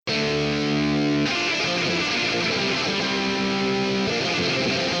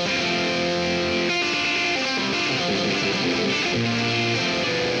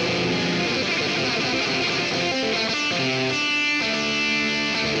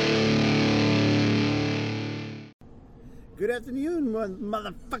Good afternoon,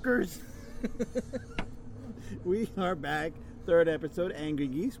 motherfuckers. We are back. Third episode, Angry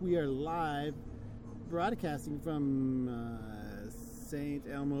Geese. We are live broadcasting from St.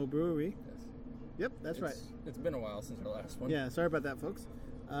 Elmo Brewery. Yes. Yep, that's right. It's been a while since our last one. Yeah, sorry about that, folks.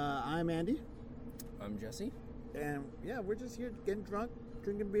 I'm Andy. I'm Jesse. And yeah, we're just here getting drunk,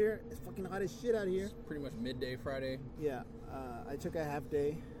 drinking beer. It's fucking hot as shit out here. It's pretty much midday Friday. Yeah, I took a half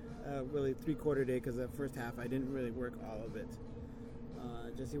day, really 3/4 day, because the first half I didn't really work all of it.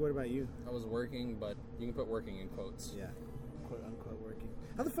 Jesse, what about you? I was working, but you can put working in quotes. Yeah, quote unquote working.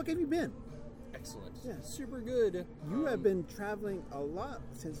 How the fuck have you been? Excellent. Yeah. Super good. You have been traveling a lot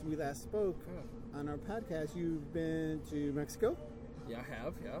since we last spoke on our podcast. You've been to Mexico. Yeah, I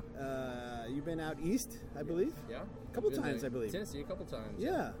have, yeah. You've been out east, I believe. Yeah. A couple Been times, to I believe. Tennessee a couple times.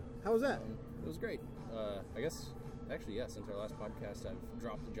 Yeah. How was that? It was great. I guess, actually, yeah, since our last podcast, I've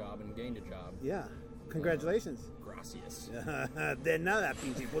dropped a job and gained a job. Yeah. Congratulations. Gracias. De nada,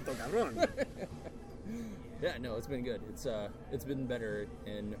 pinche puto cabrón. Yeah, no, it's been good. It's been better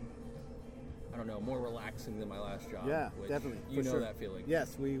and, I don't know, more relaxing than my last job. Yeah, which definitely. You for know sure. that feeling.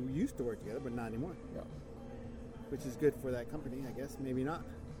 Yes, we used to work together, but not anymore. Yeah. Which is good for that company, I guess. Maybe not.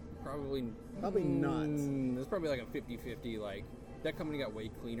 Probably not. It's probably like a 50-50. Like, that company got way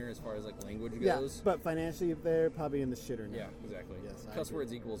cleaner as far as like language Yeah, goes. but financially, they're probably in the shitter now. Yeah, exactly. Yes, I Cuss agree.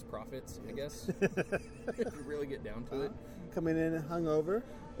 words equals profits, I guess. If you really get down to it. Coming in hungover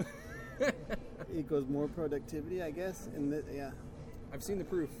equals more productivity, I guess. And yeah, I've seen the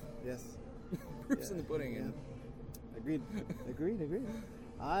proof. yes. Proof's Yeah, in the pudding. yeah. And Agreed.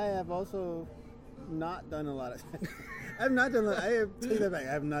 I have also not done a lot of. I have take that back.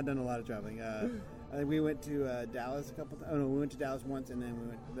 I have not done a lot of traveling. I think we went to Dallas a couple. Oh no, we went to Dallas once, and then we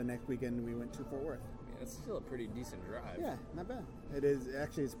went the next weekend. We went to Fort Worth. yeah, it's still a pretty decent drive. Yeah, not bad. It is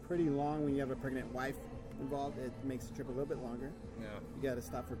actually. It's pretty long when you have a pregnant wife involved. It makes the trip a little bit longer. Yeah. You got to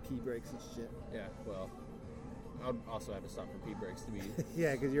stop for pee breaks and shit. Yeah, well, I'll also have to stop for pee breaks to be.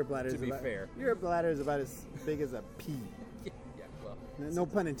 Yeah, because your bladder To is be about, fair. your bladder is about as big as a pea. yeah, well. No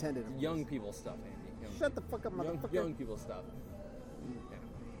pun intended. of Young course. people stuff, Andy. Shut the fuck up, motherfucker. Young people stuff. Yeah.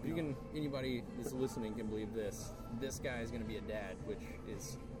 You can. Anybody that's listening can believe this. This guy is going to be a dad, which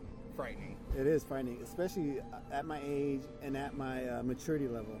is frightening. It is frightening, especially at my age and at my maturity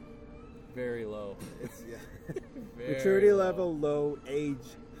level. Very low. It's Very maturity low. level, low, age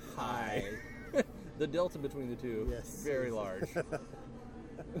High. The delta between the two. Yes. Very large.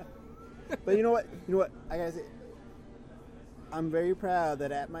 But you know what? I gotta say, I'm very proud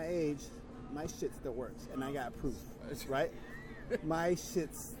that at my age, my shit still works, and I got proof, right? My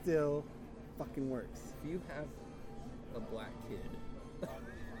shit still fucking works. If you have a black kid,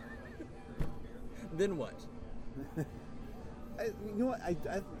 then what? You know what?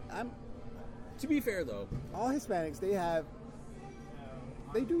 I'm To be fair, though, all Hispanics. They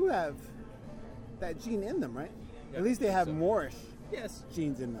do have that gene in them, right? Yeah, At least they have so. Moorish yes.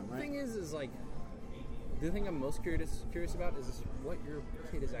 genes in them, The right? thing is like, the thing I'm most curious about is what your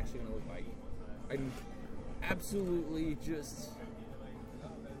kid is actually going to look like. I'm absolutely just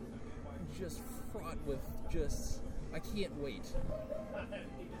fraught with I can't wait.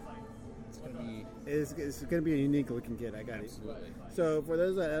 It's going to be It's going to be a unique looking kid. I got it. absolutely. So for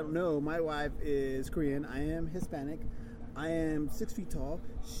those that don't know, my wife is Korean. I am Hispanic. I am 6 feet tall.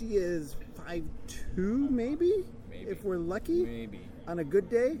 She is 5'2", maybe, if we're lucky. Maybe. On a good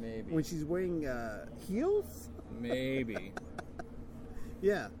day, Maybe. when she's wearing heels. Maybe.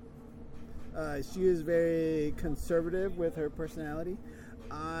 Yeah. She is very conservative with her personality.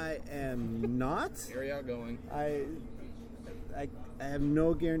 I am not. Very outgoing. I have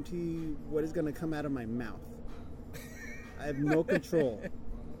no guarantee what is going to come out of my mouth. I have no control.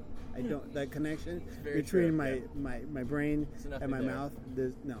 I don't. That connection very between true, my brain There's nothing and my there. mouth.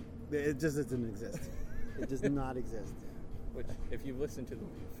 No, it just doesn't exist. It does not exist. Which, if you've listened to the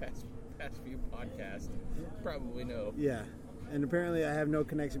past few podcasts, you probably know. Yeah, and apparently I have no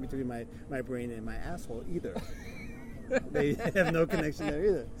connection between my brain and my asshole either. They have no connection there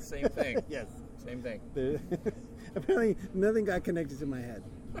either. Same thing. Yes. Same thing. Apparently nothing got connected to my head,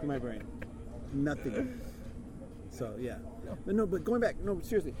 to my brain. Nothing. So yeah. But going back. No,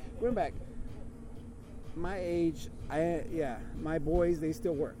 seriously, going back. My age, my boys, they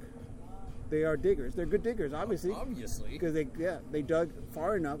still work. They are diggers. They're good diggers, obviously, Obviously. because they dug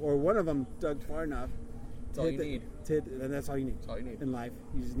far enough, or one of them dug far enough. That's all you need. And that's all you need. That's all you need. In life.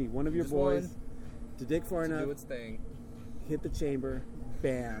 You just need one of your Just boys one. to dig far To enough, do its thing. hit the chamber,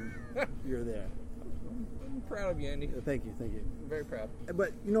 bam, you're there. I'm proud of you, Andy. Thank you. I'm very proud.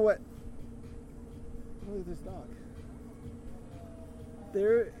 But you know what? Look at this dog.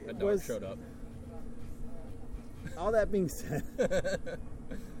 There A dog was showed up. all that being said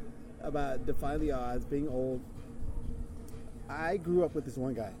about defying the odds, being old, I grew up with this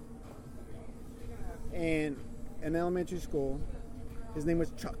one guy. And in elementary school, his name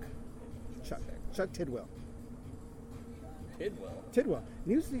was Chuck. Chuck Tidwell. Tidwell.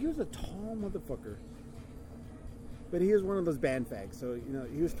 And he was a tall motherfucker. But he was one of those band fags. So,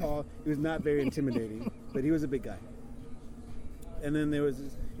 he was tall. He was not very intimidating. But he was a big guy. And then there was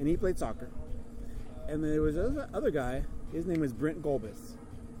and he played soccer. And then there was this other guy. His name was Brent Golbus.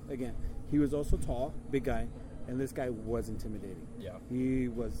 Again, he was also tall, big guy. And this guy was intimidating. Yeah.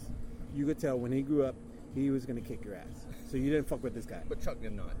 You could tell when he grew up, he was going to kick your ass. So you didn't fuck with this guy. But Chuck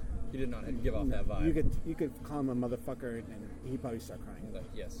did not. He did not give off that vibe. You could call him a motherfucker, and he'd probably start crying. Like,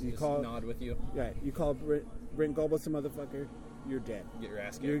 yes. You just call nod with you. Right. You call Brent Golbus a motherfucker, you're dead. Get your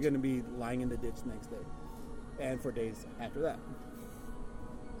ass kicked. You're going to be lying in the ditch next day, and for days after that.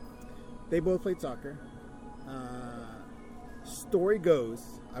 They both played soccer. Story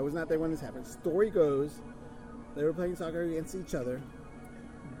goes, I was not there when this happened. Story goes, they were playing soccer against each other.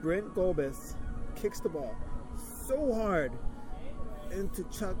 Brent Golbus kicks the ball so hard into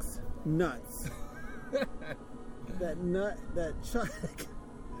Chuck's nuts that Chuck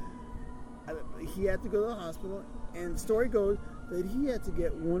he had to go to the hospital, and story goes that he had to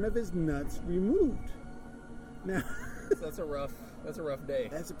get one of his nuts removed. Now that's a rough day.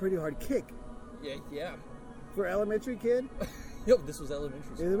 That's a pretty hard kick. Yeah. For an elementary kid. Yo, this was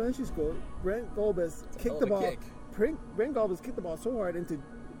elementary school. Elementary school. Brent Golbus kicked the ball. Brent Golbus kicked the ball so hard into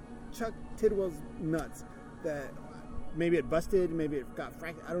Chuck Tidwell's nuts that maybe it busted, maybe it got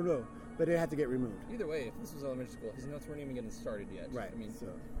fractured. I don't know, but it had to get removed. Either way, if this was elementary school, his nuts weren't even getting started yet. Right. I mean, so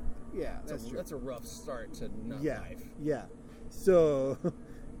yeah, true. That's a rough start to nut life. Yeah. So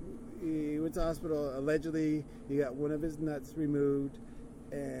he went to the hospital. Allegedly, he got one of his nuts removed,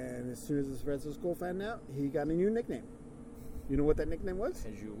 and as soon as his rest of school found out, he got a new nickname. You know what that nickname was?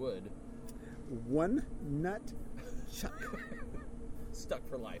 As you would. One Nut Chuck. Stuck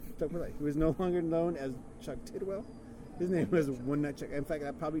for life. He was no longer known as Chuck Tidwell. His name was One Nut Chuck. In fact,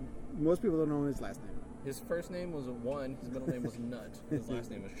 most people don't know his last name. His first name was One. His middle name was Nut. His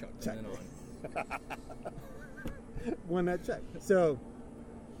last name was Chuck. And then on. One Nut Chuck. So,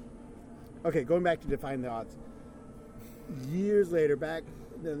 okay, going back to defying the odds. Years later,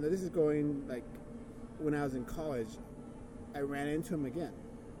 this is going like when I was in college, I ran into him again.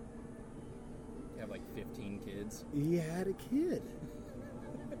 You have like 15 kids. He had a kid.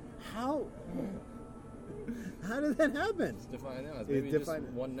 How did that happen? It's defying odds. Maybe just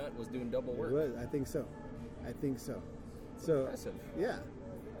one nut was doing double work. It was. I think so. So impressive. Yeah.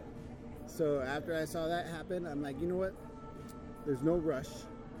 So after I saw that happen, I'm like, you know what? There's no rush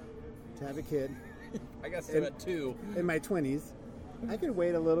to have a kid. I got to at 2. In my 20s. I could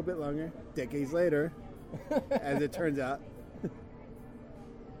wait a little bit longer, decades later, as it turns out,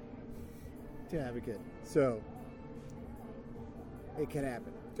 to have a kid. So, it can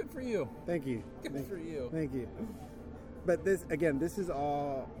happen. Good for you. Thank you. Good for you. Thank you. But this is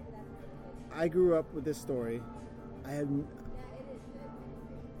all, I grew up with this story. It's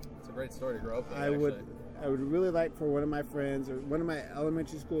a great story to grow up with, I would really like for one of my friends or one of my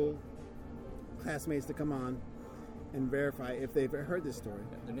elementary school classmates to come on and verify if they've ever heard this story.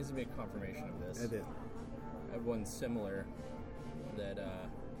 Yeah, there needs to be a confirmation of this. I did. I had one similar that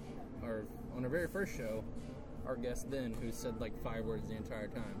on our very first show, our guest then, who said like 5 words the entire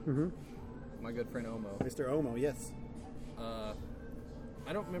time, mm-hmm. my good friend Omo. Mr. Omo, yes. I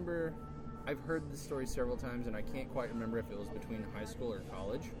don't remember. I've heard this story several times, and I can't quite remember if it was between high school or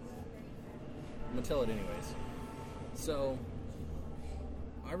college. I'm going to tell it anyways. So,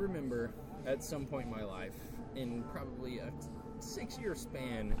 I remember at some point in my life, in probably a 6-year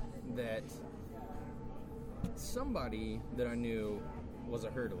span, that somebody that I knew was a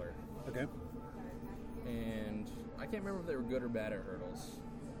hurdler. Okay. And I can't remember if they were good or bad at hurdles.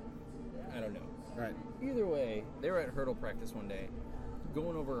 I don't know. Right. Either way, they were at hurdle practice one day,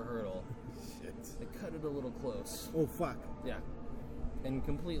 going over a hurdle. Shit. They cut it a little close. Oh, fuck. Yeah. And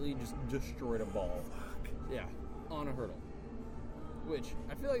completely just destroyed a ball. Fuck. Yeah. On a hurdle. Which,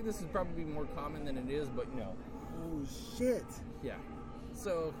 I feel like this is probably more common than it is, but no. Oh, shit. Yeah.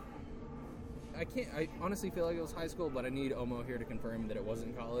 So, I honestly feel like it was high school, but I need Omo here to confirm that it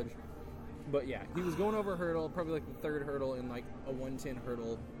wasn't college. But yeah, he was going over a hurdle, probably like the 3rd hurdle in like a 110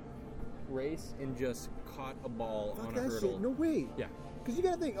 hurdle race, and just caught a ball Fuck on a that hurdle. shit. No way. Yeah. Because you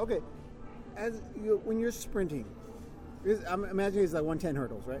got to think, okay, when you're sprinting, I'm imagining it's like 110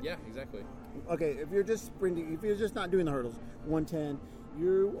 hurdles, right? Yeah, exactly. Okay, if you're just sprinting, if you're just not doing the hurdles, 110,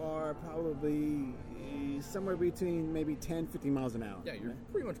 you are probably somewhere between maybe 10, 15 miles an hour. Yeah, you're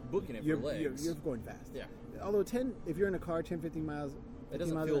pretty much booking it You're, for legs. you're going fast. Yeah. Although if you're in a car, 10, 15 miles, It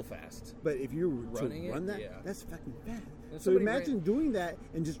doesn't miles feel an hour, fast. But if you Running run it, that, yeah. that's fucking fast. If So somebody imagine doing that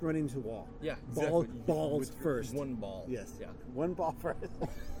and just running into the wall. Yeah, Balls, exactly. balls With first. One ball. Yes. Yeah. One ball first.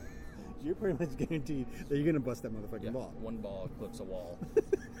 You're pretty much guaranteed that you're gonna bust that motherfucking Yeah. ball. One ball clips a wall.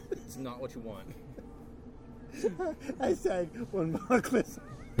 It's not what you want. I said one ball clips.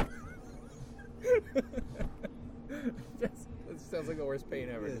 That sounds like the worst pain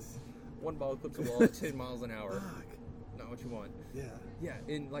ever. Yes. One ball clips a wall at 10 miles an hour. Fuck. Not what you want. Yeah. Yeah,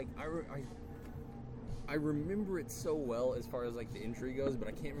 and like I remember it so well as far as like the injury goes, but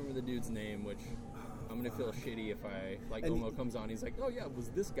I can't remember the dude's name, which I'm gonna feel shitty if I like And Omo comes on. He's like, "Oh yeah, it was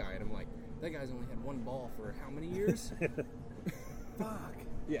this guy," and I'm like, "That guy's only had one ball for how many years?" Fuck.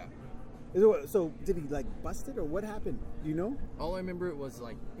 Yeah. So did he like bust it or what happened? Do you know? All I remember it was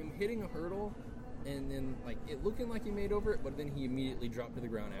like him hitting a hurdle, and then like it looking like he made over it, but then he immediately dropped to the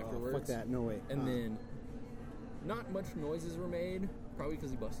ground afterwards. Oh, fuck that. No way. And then not much noises were made, probably because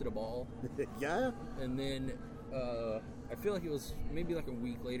he busted a ball. Yeah. And then I feel like it was maybe like a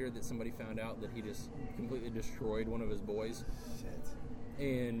week later that somebody found out that he just completely destroyed one of his boys. Shit.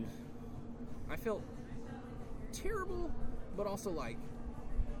 And I felt terrible, but also like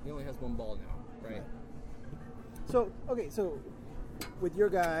he only has one ball now, right? So okay, so with your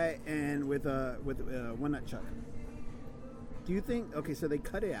guy and with One Nut Chuck, do you think? Okay, so they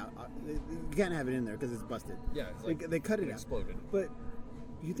cut it out. You can't have it in there because it's busted. Yeah, it's like they cut it it out. exploded. But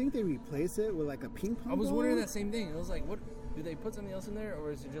you think they replace it with like a ping pong? I was ball? wondering that same thing. I was like, what? Do they put something else in there,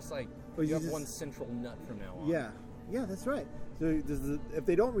 or is it just like Or you you have just- one central nut from now on? Yeah, that's right. So if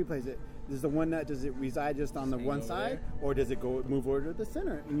they don't replace it, does the one nut, does it reside just on the Hang one over side, there? or does it move over to the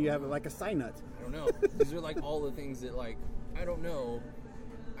center and you have like a side nut? I don't know. These are like all the things that like I don't know.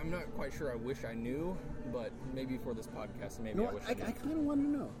 I'm not quite sure. I wish I knew, but maybe for this podcast, maybe No, I wish I I knew. kind of want to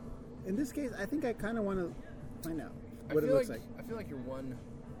know. In this case, I think I kind of want to find out I what it feel looks like. I feel like your one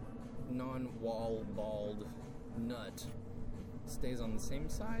non-wall balled nut stays on the same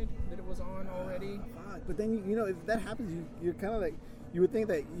side that it was on already. Fuck. But then you know if that happens, you're kind of like you would think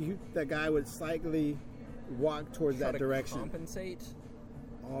that that guy would slightly walk towards Try that to direction. compensate.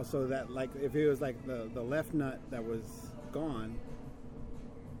 Also, that like if it was like the left nut that was gone,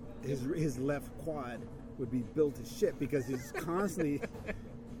 his left quad would be built to shit because he's constantly.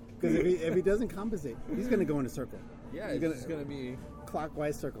 Because if he doesn't compensate, he's going to go in a circle. Yeah, he's it's just gonna be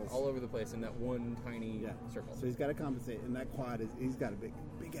clockwise circles all over the place in that one tiny circle. So he's got to compensate, and that quad he's got a big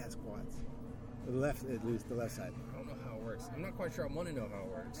ass quads. The left, at least the left side. I don't know how it works. I'm not quite sure. I want to know how it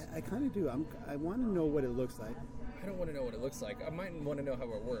works. I kind of do. I want to know what it looks like. I don't want to know what it looks like. I might want to know how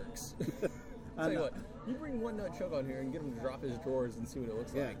it works. I'm Tell you not- what, you bring One Nut Chuck on here and get him to drop his drawers and see what it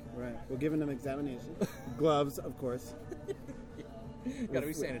looks Yeah, like. right. We're giving them examination. Gloves, of course. Gotta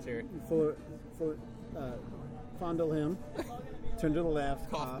be sanitary. Fondle him. Turn to the left.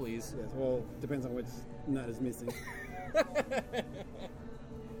 Cough, please. Yes. Well, depends on which nut is missing.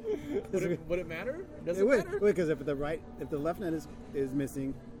 Would it matter? Does It it would, matter? because if the left nut is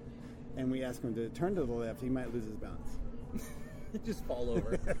missing, and we ask him to turn to the left, he might lose his balance. Just fall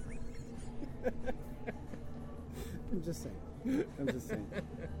over. I'm just saying.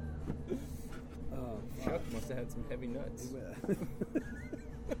 Oh, Chuck must have had some heavy nuts.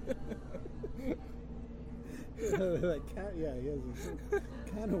 Like he has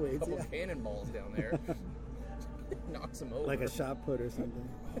kind of weights. Couple Yeah. cannonballs down there. Knocks him over. Like a shot put or something.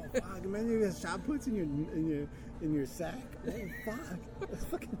 Oh fuck! Man, you have shot puts in your sack. Oh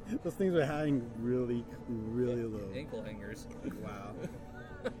fuck! Those things are hanging really low. Ankle hangers. Wow.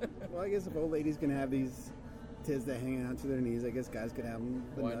 Well, I guess if old ladies can have these tits that hang out to their knees, I guess guys could have them.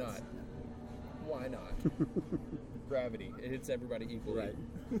 The Why nuts. not? Why not? Gravity. It hits everybody equally.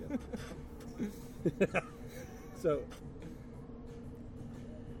 Right. So,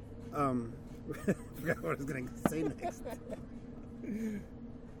 I forgot what I was going to say next.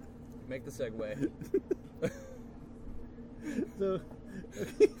 Make the segue. So,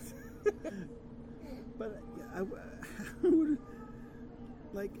 but I would,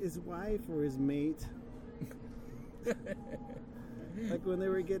 like his wife or his mate, like when they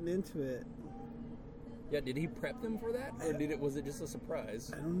were getting into it. Yeah, did he prep them for that, or was it just a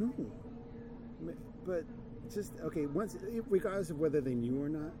surprise? I don't know, but just okay. Once, regardless of whether they knew or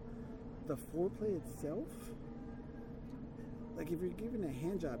not, the foreplay itself, like if you're giving a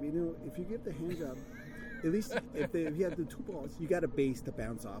hand job, if you give the hand job, at least if you have the two balls, you got a base to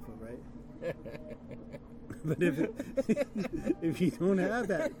bounce off of, right? But if you don't have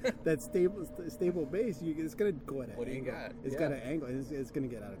that stable base, it's gonna go at an What do you angle. got? It's Yeah. got an angle. It's gonna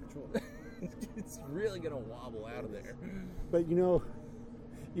get out of control. It's really gonna wobble out of there. But you know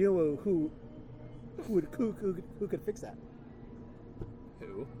who could fix that?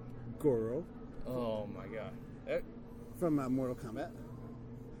 Who? Goro Oh my god. from Mortal Kombat.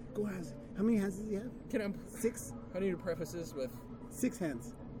 Goro has how many hands does he have? Can I? 6. I need to preface this with 6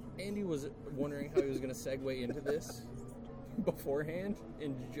 hands. Andy was wondering how he was going to segue into this beforehand,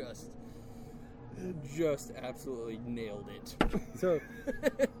 and just absolutely nailed it. So,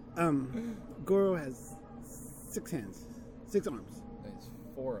 Goro has 6 hands, 6 arms, It's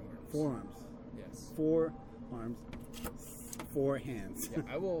 4 arms. 4 arms, Yes. 4 arms, 4 hands. Yeah,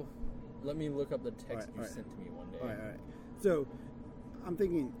 I will. Let me look up the text Alright, you alright. sent to me one day. All right. So, I'm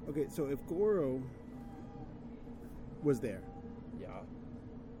thinking, okay, so if Goro was there Yeah.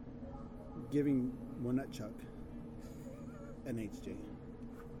 giving One Nut Chuck an HJ,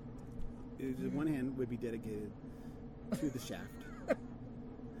 one hand would be dedicated to the shaft.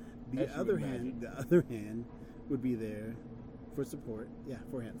 The As you other imagine. hand would be there for support. Yeah,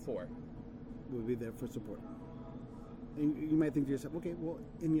 4 hands. 4. Would be there for support. And you might think to yourself, okay, well,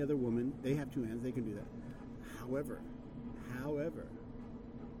 any other woman, they have 2 hands, they can do that. However,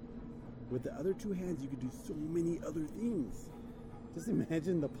 with the other 2 hands, you could do so many other things. Just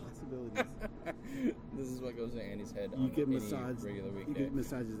imagine the possibilities. This is what goes to Andy's head You on could any massage. regular You weekday. could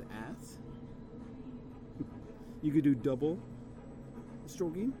massage his ass. You could do double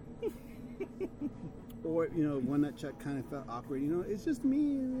stroking. Or, One Nut Chuck kind of felt awkward. It's just me.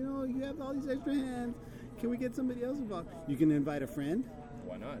 You have all these extra hands. Can we get somebody else involved? You can invite a friend.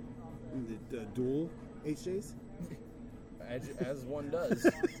 Why not? The dual HJs. As one does.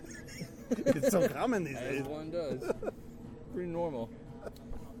 It's so common these days. As one does. Pretty normal.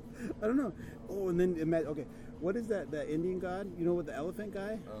 I don't know. Oh, and then okay, what is that Indian god? You know what the elephant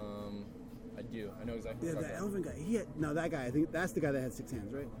guy? I do. I know exactly Yeah, what the you're talking elephant guy. That guy. I think that's the guy that had 6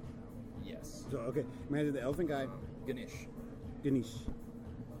 hands, right? about. Yes. So okay, imagine the elephant guy, Ganesh. Ganesh.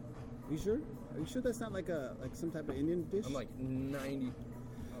 Are you sure? Are you sure that's not like some type of Indian dish? I'm like 90.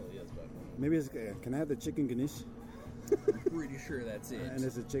 Oh, yes, but Maybe it's. Can I have the chicken Ganesh? I'm pretty sure that's it. And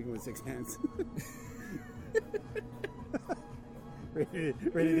it's a chicken with 6 hands.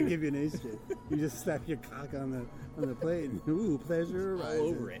 ready to give you an HJ. You just slap your cock on the plate and ooh, pleasure All arises.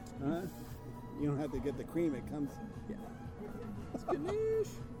 over it. Huh? You don't have to get the cream. It comes. Yeah. It's Ganesh.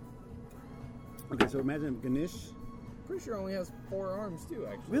 Okay, so imagine Ganesh. Pretty sure only has 4 arms too,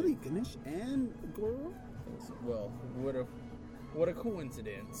 actually. Really, Ganesh and Goro? Well, what a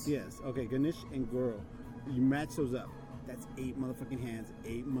coincidence. Yes. Okay, Ganesh and Goro. You match those up. That's 8 motherfucking hands.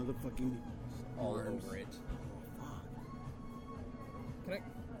 8 motherfucking All arms. over it. Fuck.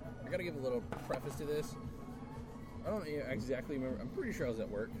 I gotta give a little preface to this. I don't exactly remember. I'm pretty sure I was at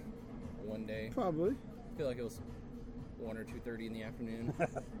work one day. Probably. I feel like it was 1 or 2:30 in the afternoon.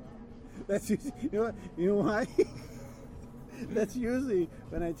 That's usually, you know why? That's usually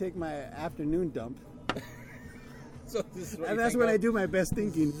when I take my afternoon dump. So this is what And you that's think when of? I do my best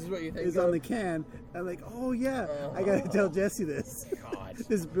thinking. This is what you think is on of? the can. I'm like, oh yeah, I gotta tell Jesse this. God.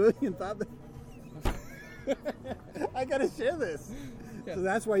 This brilliant thought. I gotta share this. Yeah. So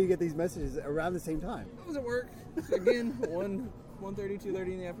that's why you get these messages around the same time. I was at work. So again, 1:30,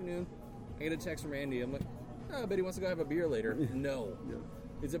 2:30 in the afternoon. I get a text from Andy. I'm like, oh, I bet he wants to go have a beer later. No. Yeah.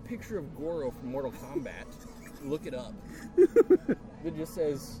 It's a picture of Goro from Mortal Kombat. Look it up. It just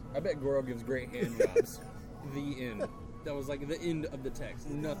says, I bet Goro gives great hand jobs. The end. That was like the end of the text.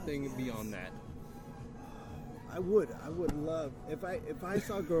 Nothing beyond that. I would love if I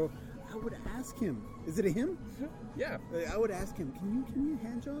saw a girl, I would ask him. Is it a him? Yeah. I would ask him. Can you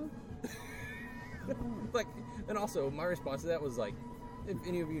hand job? Like, and also my response to that was like, if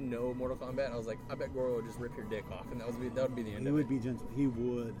any of you know Mortal Kombat, I was like, I bet Goro would just rip your dick off, and that would be the end He of would it. be gentle. He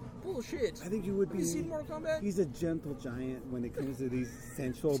would. Bullshit. I think he would Have be. you seen Mortal Kombat? He's a gentle giant when it comes to these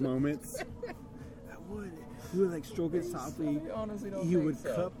sensual moments. I would. He would like stroke it softly. I honestly don't He think would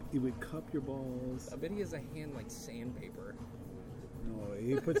so. cup your balls. I bet he has a hand like sandpaper. No,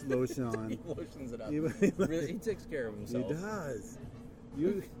 he puts lotion on. He lotions it up. He- Really, he takes care of He himself. does.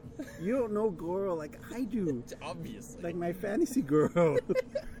 You don't know Goro like I do. Obviously. Like my fantasy girl.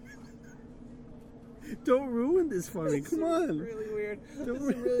 Don't ruin this for me. Come on. Really weird. Don't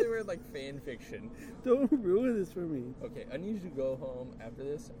This is really weird, like fan fiction. Don't ruin this for me. Okay, I need you to go home after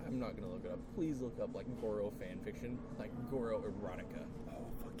this. I'm not gonna look it up. Please look up like Goro fan fiction, like Goro erotica. Oh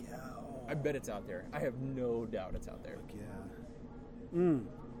fuck yeah. Oh, I bet it's out there. I have no doubt it's out there. fuck yeah.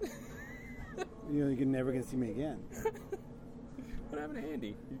 You can never gonna see me again. What happened to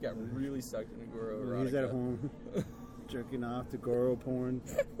Andy? He got really sucked into Goro erotica. He's at home jerking off to Goro porn.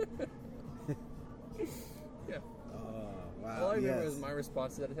 Yeah. Oh, wow. All I remember was my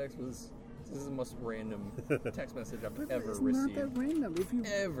response to that text was, "This is the most random text message I've ever it's received." not that random. If you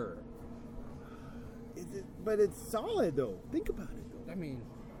Ever. but it's solid though. Think about it though. I mean,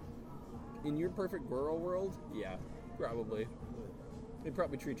 in your perfect Goro world, yeah, probably. They'd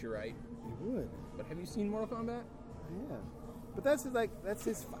probably treat you right. It would. But have you seen Mortal Kombat? Yeah. But that's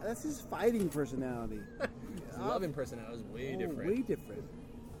his fighting personality. His loving personality is way different. Way different.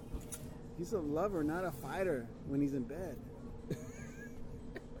 He's a lover, not a fighter when he's in bed.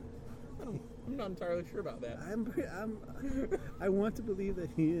 I'm not entirely sure about that. I want to believe that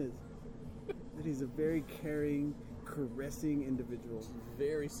he is. That he's a very caring, caressing individual.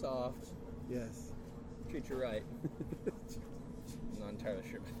 Very soft. Yes. Treat you right. I'm not entirely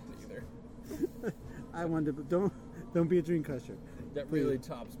sure about that either. I want to. Don't be a dream crusher. That really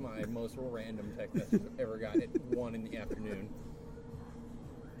tops my most random text message I've ever gotten at 1 in the afternoon.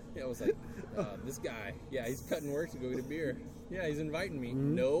 Yeah, I was like, this guy, yeah, he's cutting work to go get a beer. Yeah, he's inviting me.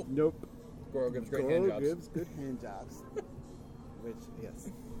 Mm-hmm. Nope. Goro gives great hand jobs. Gives good hand jobs. Which,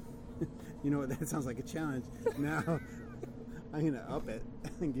 yes. You know what? That sounds like a challenge. Now, I'm going to up it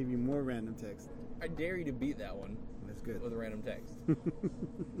and give you more random text. I dare you to beat that one. That's good. With a random text. I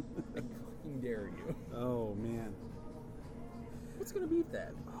fucking dare you. Oh, man. What's going to beat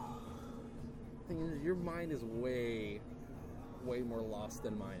that? Thing is, your mind is way more lost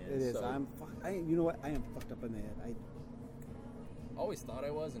than mine is. It is. So You know what? I am fucked up in the head. I always thought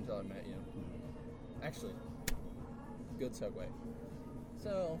I was until I met you. Actually, good segue.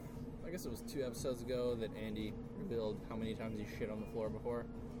 So, I guess it was 2 episodes ago that Andy revealed how many times he shit on the floor before.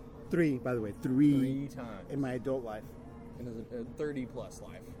 3, by the way. 3. 3 times. In my adult life. In his 30-plus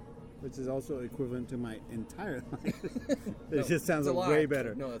life. Which is also equivalent to my entire life. No, It just sounds it's a lie. way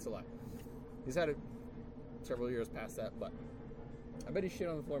better. No, that's a lie. He's had it several years past that, but I bet he shit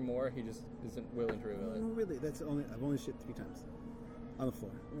on the floor more. He just isn't willing to reveal it. No, really. I've only shit 3 times. On the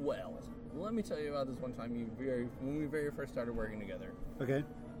floor. Well, let me tell you about this one time when we very first started working together. Okay.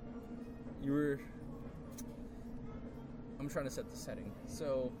 I'm trying to set the setting.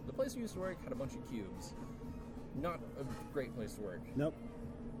 So, the place we used to work had a bunch of cubes. Not a great place to work. Nope.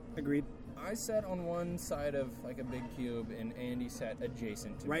 Agreed. I sat on one side of like a big cube, and Andy sat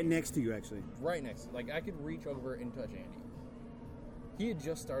adjacent to me. Right next to you, actually. Right next. Like, I could reach over and touch Andy. He had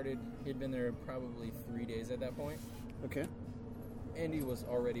just started. He'd been there probably 3 days at that point. Okay. Andy was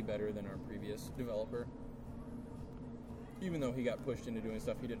already better than our previous developer. Even though he got pushed into doing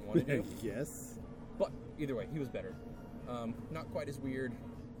stuff he didn't want to do. Yes. But either way, he was better. Not quite as weird.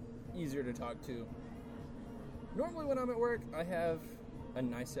 Easier to talk to. Normally when I'm at work, I have a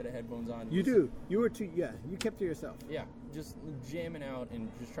nice set of headphones on. You do. You were too. Yeah. You kept to yourself. Yeah. Just jamming out and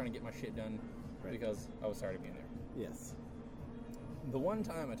just trying to get my shit done. Right. Because I was tired of being there. Yes. The one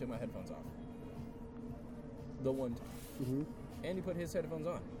time I took my headphones off. The one time. Mm-hmm. Andy put his headphones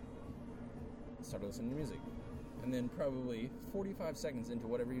on. Started listening to music. And then probably 45 seconds into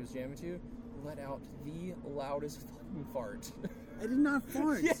whatever he was jamming to, let out the loudest fucking fart. I did not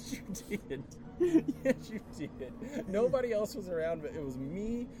fart. Yes, you did. Yes, you did. Nobody else was around, but it was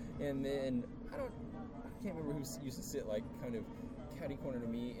me, and then I can't remember who used to sit like kind of catty corner to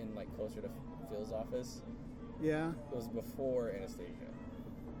me and like closer to Phil's office. Yeah. It was before Anastasia.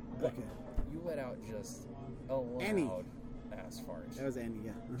 But Okay. you let out just a loud Annie. ass fart. That was Andy.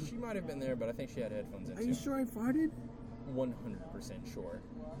 Yeah. Uh-huh. She might have been there, but I think she had headphones in Are you too. sure I farted? 100% sure.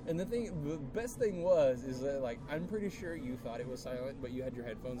 And the best thing is that like I'm pretty sure you thought it was silent, but you had your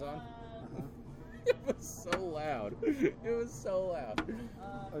headphones on. Uh-huh. It was so loud. It was so loud.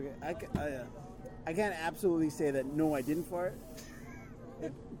 Okay. I can't absolutely say that. No, I didn't fart.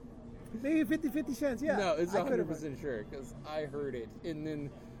 Maybe 50-50 chance. Yeah. No, it's I could've 100% sure because I heard it, and then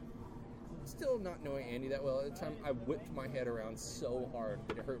still not knowing Andy that well at the time, I whipped my head around so hard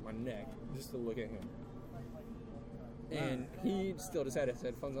that it hurt my neck just to look at him. And he still just had his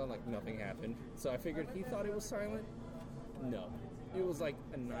headphones on like nothing happened. So I figured he thought it was silent. No. It was like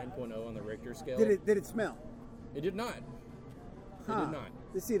a 9.0 on the Richter scale. Did it smell? It did not. It did not.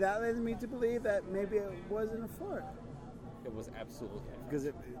 You see, that led me to believe that maybe it wasn't a fart. It was absolutely not. Because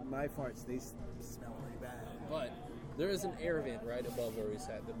my farts, they smell really bad. But there is an air vent right above where we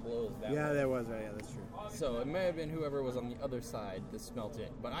sat that blows that Yeah, way. there was. Right, yeah, that's true. So it may have been whoever was on the other side that smelt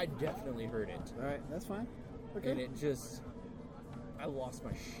it, but I definitely heard it. All right, that's fine. Okay. And it just, I lost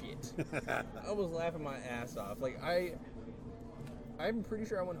my shit. I was laughing my ass off. Like I'm pretty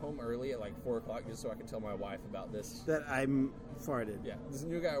sure I went home early at like 4 o'clock just so I could tell my wife about this. That I'm farted. Yeah, this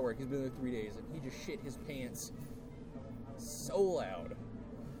new guy at work, he's been there 3 days, and he just shit his pants so loud.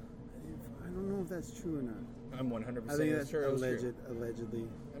 I don't know if that's true or not. I'm 100% I think that's sure it was true. allegedly.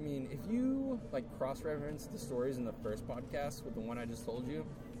 I mean, if you like cross-reference the stories in the first podcast with the one I just told you,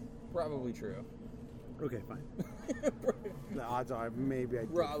 probably true. Okay, fine. The odds are maybe I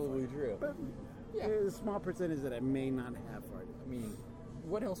did. Probably true. But Yeah. there's a small percentage that I may not have farted. I mean,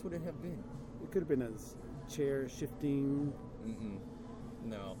 what else would it have been? It could have been a chair shifting. Mm-mm.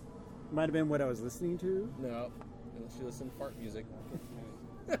 No. Might have been what I was listening to. No. Unless you listen to fart music.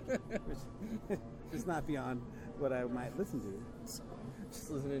 Which is not beyond what I might listen to. Just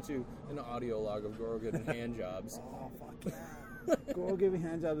listening to an audio log of Goro getting hand jobs. Oh, fuck yeah. Go giving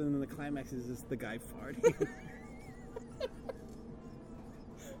hand jobs, and then the climax is just the guy farting.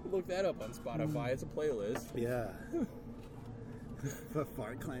 Look that up on Spotify. It's a playlist. Yeah. The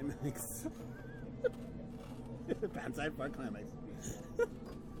fart climax. Panside fart climax.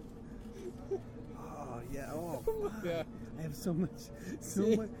 Oh, yeah. Oh, fuck. Yeah. I have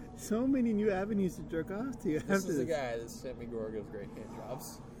so many new avenues to jerk off to. This is the guy that sent me Goro gives great hand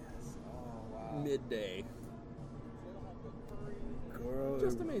jobs. Yes. Oh, wow. Midday. Goro.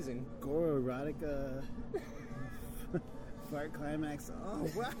 Just amazing. Goro erotica. Fart climax. Oh,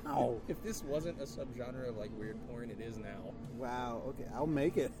 wow. If this wasn't a subgenre of like weird porn, it is now. Wow. Okay, I'll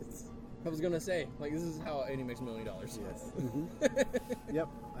make it. I was gonna say, like, this is how Andy makes $1 million. Yes. Mm-hmm. Yep.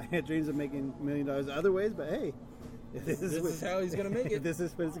 I had dreams of making $1 million other ways, but hey, if this is how he's gonna make it. If this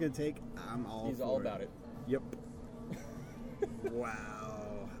is what it's gonna take, I'm all. He's all about it. Yep.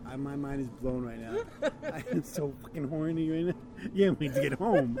 Wow. My mind is blown right now. I am so fucking horny right now. Yeah, we need to get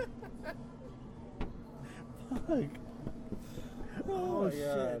home. Fuck. Oh, my shit.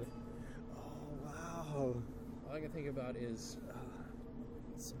 God. Oh, wow. All I can think about is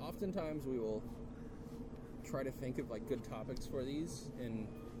oftentimes we will try to think of like good topics for these, and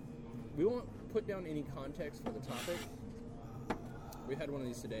we won't put down any context for the topic. We had one of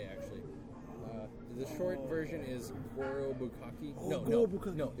these today, actually. The short version is Goro Bukkake. Oh, Goro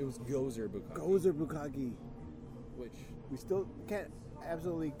Bukkake. No, it was Gozer Bukkake. Gozer Bukkake. Which we still can't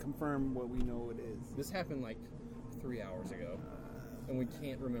absolutely confirm what we know it is. This happened like 3 hours ago, and we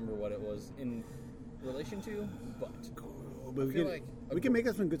can't remember what it was in relation to, but But we can make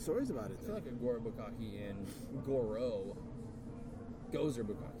up some good stories about it. I feel like a Goro Bukkake and Goro Gozer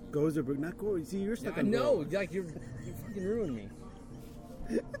Bukkake. Gozer Bukkake, not Goro. See, you're stuck I on know, Goro. like you fucking ruined me.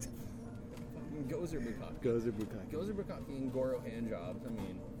 Gozer Bukkake. Gozer Bukkake. Gozer Bukkake and Goro handjobs. I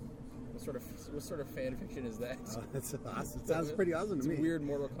mean, what sort of fan fiction is that? Oh, that's awesome. It sounds pretty awesome to me. It's a weird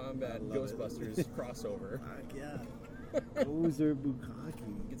Mortal Kombat Ghostbusters crossover. Fuck yeah. Gozer Bukkake.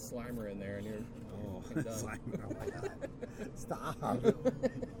 You get Slimer in there and you're done. Slimer. Oh my god. Stop. I'm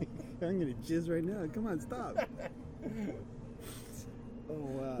gonna jizz right now. Come on, stop.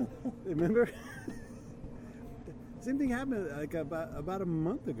 Oh, remember? Same thing happened like about a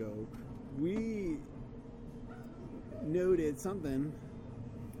month ago. We noted something,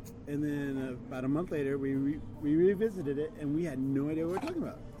 and then about a month later, we revisited it, and we had no idea what we were talking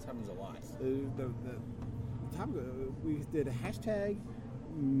about. This happens a lot. The topic, we did a hashtag.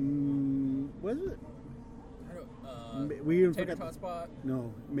 What is it? I don't. We even Tater forgot. tot spot.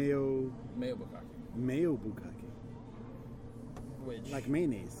 No, mayo Bukkake. Mayo Bukkake. Which Like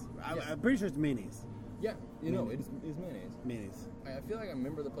mayonnaise. Yeah. I'm pretty sure it's mayonnaise. yeah, you know, it's mayonnaise. Mayonnaise. I feel like I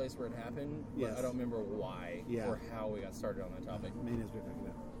remember the place where it happened, but Yes. I don't remember why or how we got started on that topic. Mayonnaise we're talking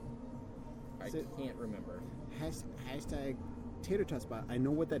about. I can't remember. Hashtag tater tot spot. I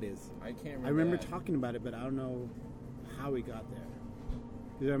know what that is. I can't remember. I remember that. talking about it, but I don't know how we got there.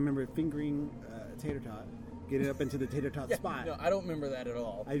 Because I remember fingering tater tot, getting up into the tater tot spot. No, I don't remember that at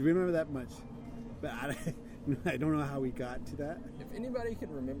all. I remember that much, but I don't know how we got to that. If anybody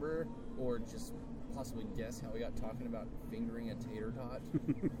can remember or just possibly guess how we got talking about fingering a tater tot,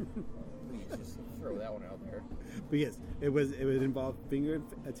 please just throw that one out there. But yes, it would involve fingering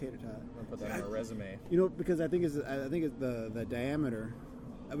a tater tot. I'm gonna put that on our resume. You know, because I think it's the diameter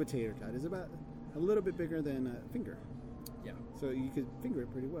of a tater tot is about a little bit bigger than a finger. Yeah. So you could finger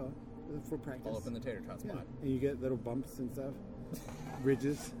it pretty well for practice. All up in the tater tot spot. And you get little bumps and stuff,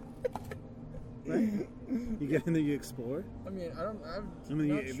 ridges. Right? You get in there, you explore. I mean, I'm mean,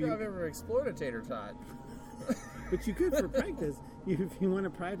 not if sure you- I've ever explored a tater tot. But you could for practice. If you want to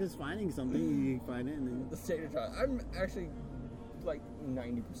practice finding something, you find it and then. The tater tot. I'm actually like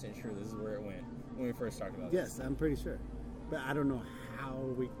 90% sure this is where it went when we first talked about Yes, I'm pretty sure. But I don't know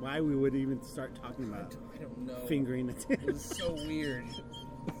why we would even start talking this. about I don't know. fingering a It tater. was so weird.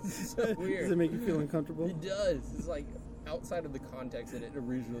 It's so weird. Does it make you feel uncomfortable? It does. It's like outside of the context that it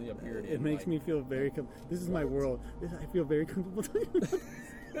originally appeared in. It makes like, me feel very This is my world. I feel very comfortable talking about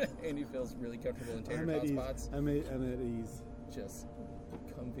this. Andy feels really comfortable in tater I'm at tot ease. spots. I'm at ease. just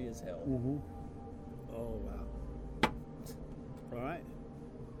comfy as hell. Mm-hmm. Oh, wow. All right.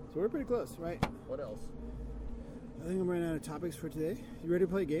 So we're pretty close, right? What else? I think I'm running out of topics for today. You ready to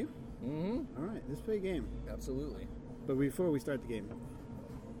play a game? Mm-hmm. All right, let's play a game. Absolutely. But before we start the game,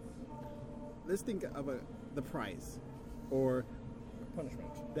 let's think of the prize, or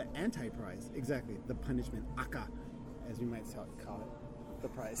Punishment. the anti-prize. Exactly, the punishment, aka, as we might call it, the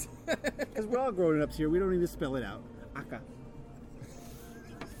prize. Because we're all grown-ups here. We don't need to spell it out. Aka.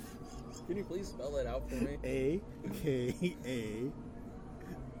 Can you please spell it out for me? A-K-A,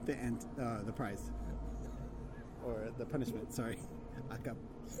 the prize. Or the punishment, sorry. Aka.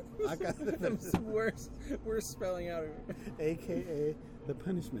 Aka. We're spelling out. A.K.A. the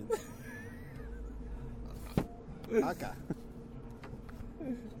punishment. Aka.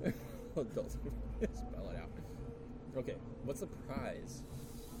 Don't spell it out. Okay, what's the prize?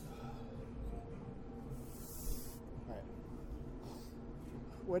 All right.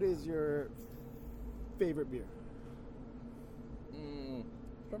 What is your favorite beer?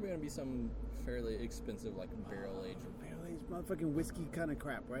 It's probably gonna be some fairly expensive, like barrel aged. Barrel-aged motherfucking whiskey kind of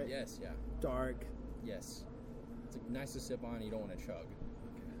crap, right? Yes, yeah, Dark. yes. It's like, nice to sip on. You don't want to chug.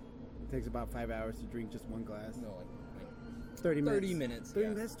 It takes about 5 hours to drink just one glass. No, like 30 minutes. 30 minutes. 30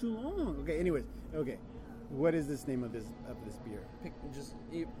 yeah. That's too long. Okay. Anyways. Okay. What is this name of this beer? Pick just.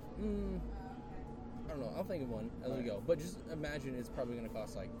 I don't know. I'll think of one as we Alright. go. But just imagine it's probably gonna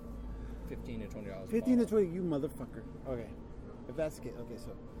cost like $15 to $20. 15 to 20. You motherfucker. Okay. If that's the case. Okay.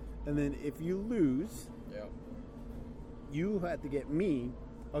 So, and then if you lose, Yeah. you have to get me.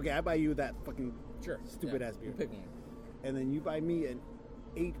 Okay. I buy you that fucking Sure. stupid yeah. ass beer. You pick one. And then you buy me an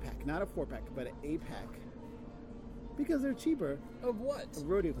 8-pack, not a 4-pack, but an 8-pack, because they're cheaper. Of what? Of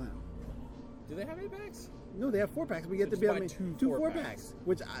Rodeo Clown. Do they have 8 packs? No, they have 4-packs. We get So to just be buy on me two 4-packs, 4-packs.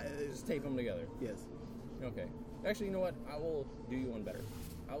 which I Just tape them together. yes. Okay. Actually, you know what? I will do you one better.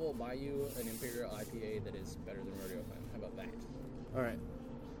 I will buy you an Imperial IPA that is better than Rodeo Clown. How about that? All right.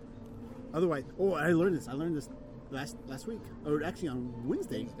 Otherwise, I learned this. I learned this last week, or actually on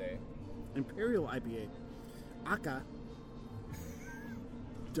Wednesday. Imperial IPA, Aka,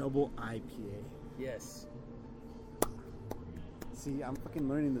 double IPA. Yes. See, I'm fucking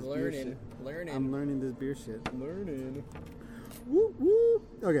learning this beer shit. Learning. I'm learning this beer shit. Learning. Woo woo.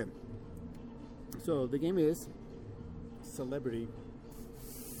 Okay. So the game is celebrity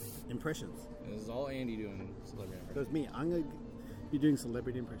impressions. This is all Andy doing celebrity So impressions. it's me. I'm gonna be doing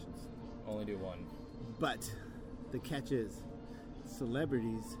celebrity impressions. Only do one. But the catch is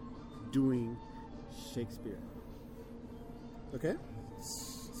celebrities doing Shakespeare. Okay?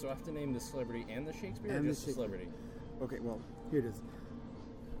 So I have to name the celebrity and the Shakespeare, And or the just the Shakespeare. celebrity? Okay, well, here it is.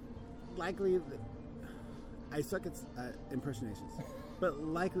 Likely, I suck at impersonations. But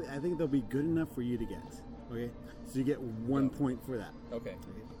likely, I think they'll be good enough for you to get. Okay? So you get 1 point for that. Okay.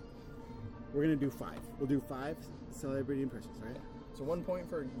 Okay? We're going to do 5. We'll do 5 celebrity impressions, right? So 1 point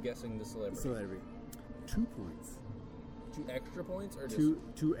for guessing the celebrity. Celebrity. 2 points. 2 extra points, or just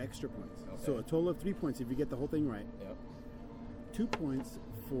Two extra points. Okay. So a total of 3 points if you get the whole thing right. Yep. 2 points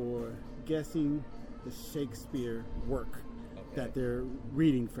for guessing the Shakespeare work Okay. that they're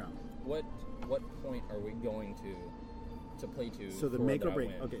reading from. What point are we going to play to? So the for make that or break.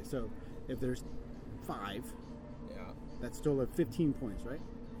 I win? Okay, so if there's 5, Yeah. that's still at 15 points, right?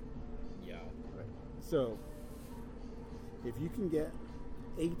 Yeah. Right. So if you can get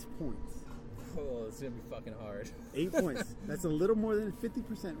 8 points, Oh, it's gonna be fucking hard. 8 points, that's a little more than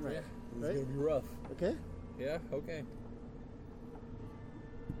 50% right. Yeah. It's Right? gonna be rough. Okay? Yeah. Okay.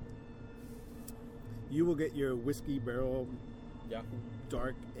 You will get your whiskey barrel, Yeah.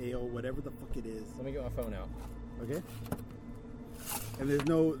 dark ale, whatever the fuck it is. Let me get my phone out. Okay? And there's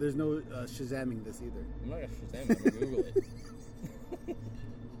no Shazamming this either. I'm not gonna Shazam it. I'm gonna Google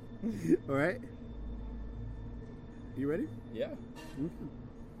it. All right? You ready? Yeah.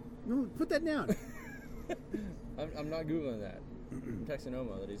 No, put that down. I'm not Googling that. I'm texting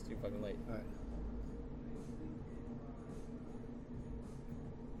Omo that he's too fucking late. All right.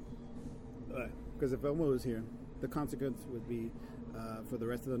 All right. Because if Elmo was here, the consequence would be for the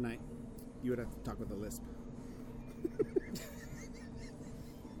rest of the night, you would have to talk with a lisp.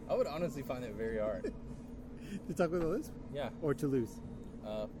 I would honestly find that very hard. To talk with a lisp? Yeah. Or to lose?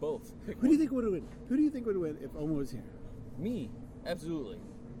 Both. Pick Who do you one. think would win? Who do you think would win if Elmo was here? Me. Absolutely.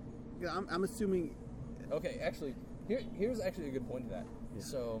 Yeah, I'm assuming. Okay, actually, here's actually a good point to that. Yeah.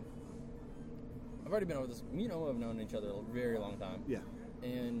 So, I've already been over this. Me and Omo have known each other a very long time. Yeah.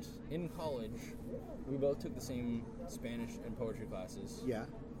 And in college, we both took the same Spanish and poetry classes Yeah.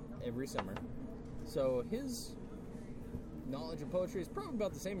 every summer. So his knowledge of poetry is probably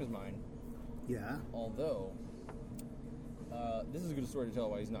about the same as mine. Yeah. Although, This is a good story to tell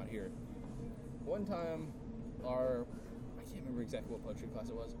why he's not here. One time, I can't remember exactly what poetry class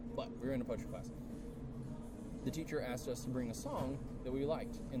it was, but we were in a poetry class. The teacher asked us to bring a song that we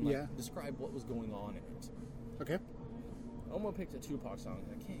liked and describe what was going on in it. Okay. Omo picked a Tupac song.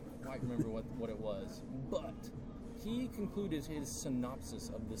 I can't quite remember what it was, but he concluded his synopsis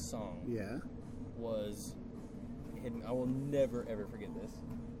of this song was, and I will never ever forget this,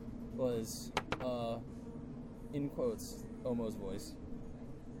 was, in quotes, Omo's voice.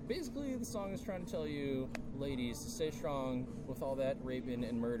 Basically, the song is trying to tell you, ladies, to stay strong with all that raping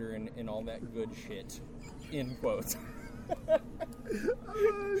and murdering and all that good shit. In quotes.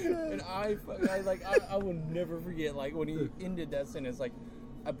 And I will never forget, like, when he ended that sentence, like,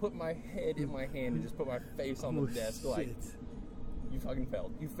 I put my head in my hand and just put my face on the desk, like, you fucking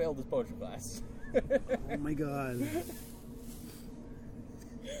failed. You failed this poetry class. Oh my god.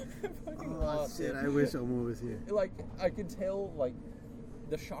 Oh shit, I wish Omo was here. Like, I could tell, like,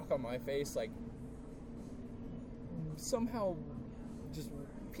 the shock on my face, like, somehow just,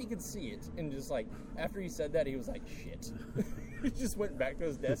 he could see it, and just, like, after he said that, he was like, shit. He just went back to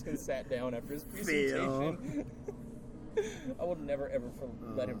his desk and sat down after his presentation. I would never, ever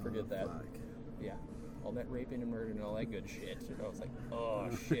let him forget that. Fuck. Yeah. All that raping and murder and all that good shit. And I was like, oh,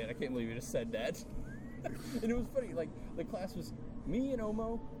 shit, I can't believe you just said that. And it was funny, like, the class was me and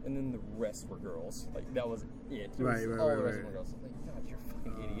Omo, and then the rest were girls. Like, that was it. All the rest were girls. Like, God, you're a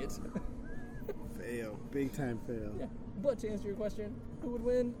fucking idiot. Fail. Big time fail. Yeah. But to answer your question, who would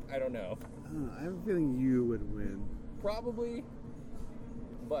win? I don't know. I have a feeling you would win. Probably.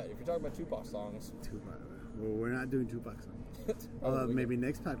 But if you're talking about Tupac songs. Tupac. Well, we're not doing Tupac songs. Maybe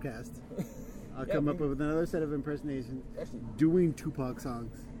next podcast. I'll come up with another set of impersonations doing Tupac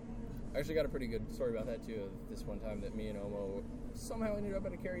songs. I actually got a pretty good story about that too. This one time that me and Omo somehow ended up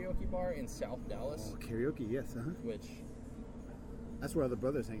at a karaoke bar in South Dallas. Oh, karaoke, yes, Which... That's where all the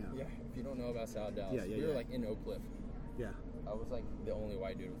brothers hang out. Yeah, if you don't know about South Dallas, we were like in Oak Cliff. Yeah. I was like the only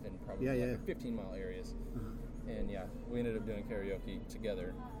white dude within probably 15-mile areas. And yeah, we ended up doing karaoke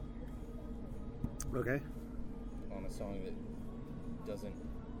together. Okay. On a song that doesn't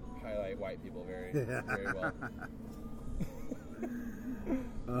highlight white people very, very well.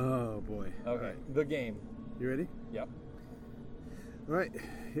 Oh boy. Okay, right. The game. You ready? Yep. All right,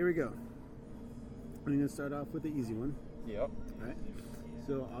 here we go. I'm going to start off with the easy one. Yep. All right.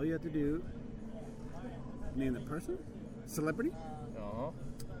 So all you have to do, name the person, celebrity,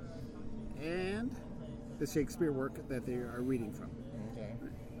 and the Shakespeare work that they are reading from. Okay.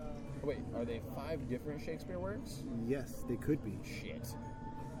 Wait, are they 5 different Shakespeare works? Yes, they could be. Shit.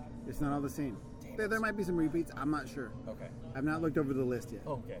 It's not all the same. There might be some repeats. I'm not sure. Okay. I've not looked over the list yet.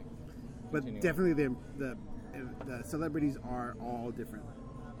 Okay. But definitely the celebrities are all different.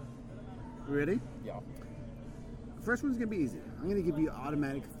 You ready? Yeah. First one's going to be easy. I'm going to give you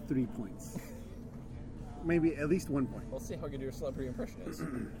automatic 3 points. Maybe at least 1 point. We'll see how good your celebrity impression is.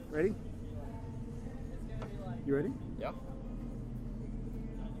 Ready? You ready? Yeah.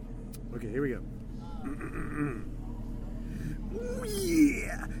 Okay, here we go. Oh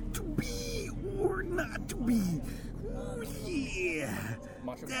yeah! To be or not to be? Oh yeah!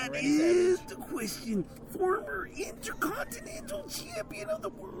 That is the question. Former Intercontinental Champion of the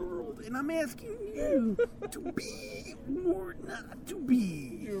World. And I'm asking you to be or not to be?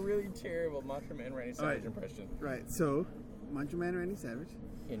 You do a really terrible Macho Man Randy Savage impression. Right, so, Macho Man Randy Savage.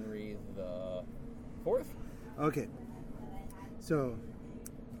 Henry the Fourth? Okay. So,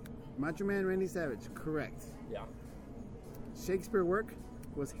 Macho Man Randy Savage, correct. Yeah. Shakespeare work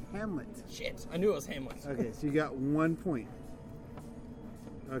was Hamlet. Shit, I knew it was Hamlet. Okay, so you got 1 point.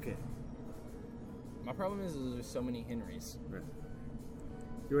 Okay. My problem is there's so many Henrys. Right.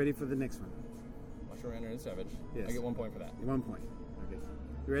 You ready for the next one? Macho Man Randy Savage. Yes. I get 1 point for that. 1 point. Okay.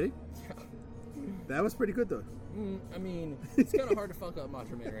 You ready? Yeah. That was pretty good, though. I mean, it's kind of hard to fuck up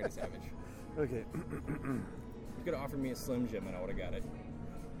Macho Man Randy Savage. Okay. You could have offered me a Slim Jim and I would have got it.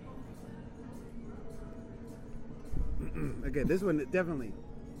 Okay, this one definitely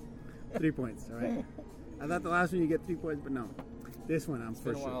 3 points. All right. I thought the last one you get 3 points, but no. This one I'm for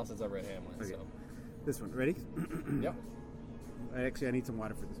sure. It's been a while since I read Hamlet. Okay. So. This one, ready? Yep. Actually, I need some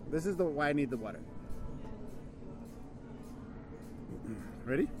water for this one. This is why I need the water.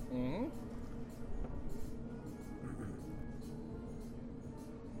 Ready? Mm-hmm.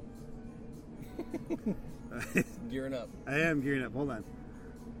 Gearing up. I am gearing up. Hold on.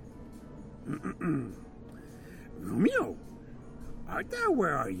 Romeo, art thou?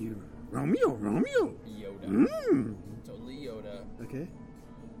 Where are you? Romeo. Yoda. Totally Yoda. Okay.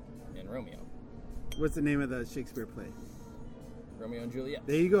 And Romeo. What's the name of the Shakespeare play? Romeo and Juliet.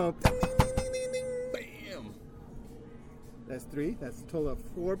 There you go. Bam. That's 3. That's a total of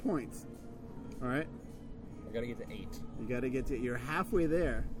 4 points. All right. I gotta get to 8. You got to get to. You're halfway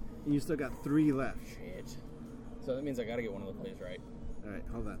there, and you still got 3 left. Shit. So that means I gotta get one of the plays right. All right.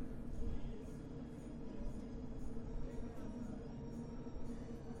 Hold on.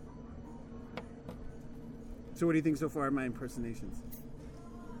 So what do you think so far of my impersonations?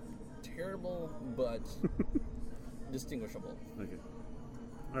 Terrible, but distinguishable. Okay.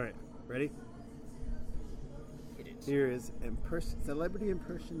 All right. Ready? Hit it. Here is celebrity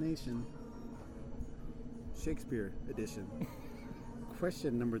impersonation Shakespeare edition.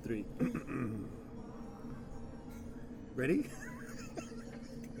 Question number 3. Ready?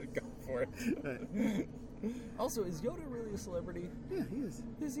 Go for it. All right. Also, is Yoda really a celebrity? Yeah, he is.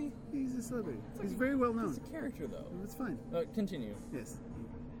 Is he? He's a celebrity. It's He's like very well known. He's a character, though. It's fine. Continue. Yes.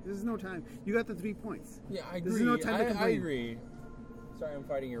 There's no time. You got the 3 points. Yeah, I agree. There's no time to I complain. agree. Sorry, I'm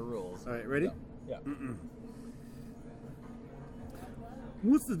fighting your rules. All right, ready? Yeah.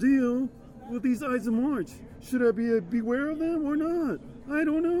 What's the deal with these Ides of March? Should I beware of them or not? I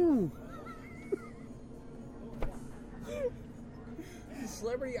don't know.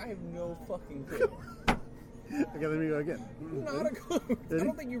 Celebrity, I have no fucking clue. Okay, let me go again. Not a clue. I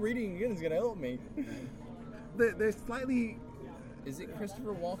don't think you reading again is gonna help me. They're slightly. Is it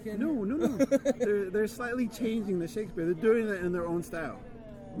Christopher Walken? No. they're slightly changing the Shakespeare. They're doing it in their own style.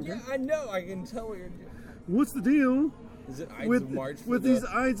 Okay? Yeah, I know. I can tell what you're doing. What's the deal Is it Ides with of March for with the... these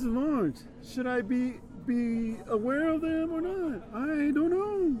Ides of March? Should I be aware of them or not? I don't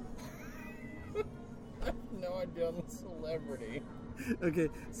know. I have no idea on the celebrity. Okay,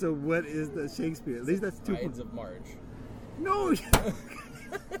 so what is the Shakespeare? At least that's 2 Ides points. of March. No.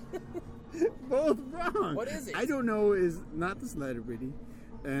 Both wrong. What is it? I don't know is not the celebrity,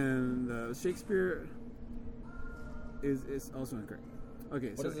 and Shakespeare is also incorrect.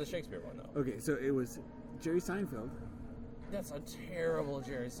 Okay, What is the Shakespeare one, though? Okay, so it was Jerry Seinfeld That's a terrible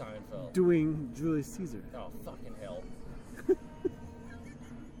Jerry Seinfeld. doing Julius Caesar. Oh, fucking hell.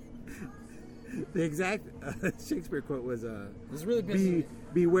 The exact Shakespeare quote was This is really pissing me.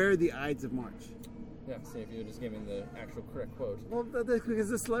 beware the Ides of March. Yeah, see if you would just give me the actual correct quote. Well, because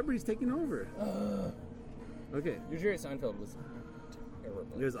the celebrity's taking over. Okay, Your Jerry Seinfeld was terrible.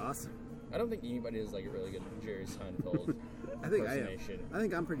 it was awesome. I don't think anybody is like a really good Jerry Seinfeld I think I am. impersonation. I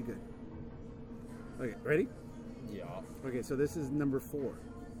think I'm pretty good. Okay, ready? Yeah. Okay, so this is number 4.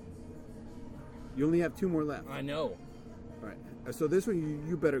 You only have 2 more left. I know. All right. So this one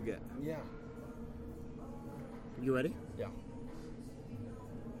you better get. Yeah. You ready? Yeah.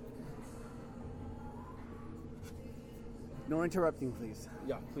 No interrupting, please.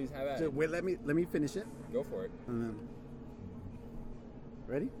 Yeah, please have at So it. wait, let me finish it. Go for it.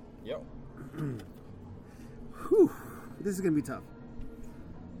 Ready? Yep. Whew. This is gonna be tough.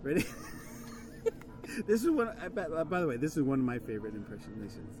 Ready? This is one. By the way, this is one of my favorite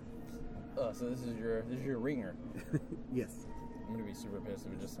impersonations. So this is your ringer. Yes. I'm gonna be super pissed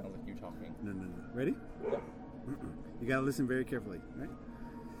if it just sounds like you talking. No. Ready? Yeah. You gotta listen very carefully, right?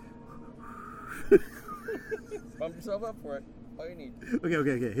 Pump yourself up for it. All you need.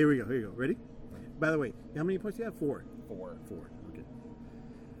 Okay. Here we go. Ready? By the way, how many points do you have? 4. 4. 4. Okay.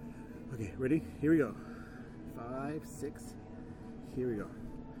 Okay, ready? Here we go. 5, 6. Here we go.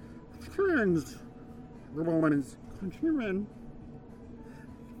 Friends, the Romans, countrymen,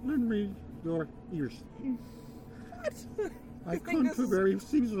 lend me your ears. What? I come to bury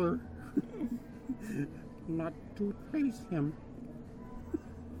Caesar, not to praise him.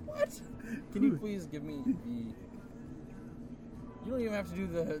 What? Can you please give me the? You don't even have to do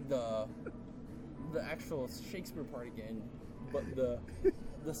the actual Shakespeare part again, but the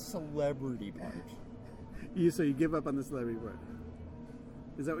celebrity part. So you give up on the celebrity part?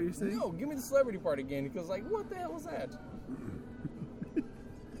 Is that what you're saying? No, give me the celebrity part again, because like, what the hell was that?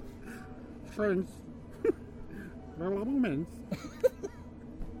 Friends, the Romans,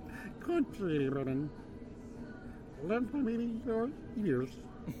 countrymen, lend me your ears.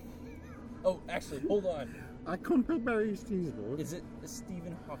 Oh, actually, hold on. I come to bury Caesar. Is it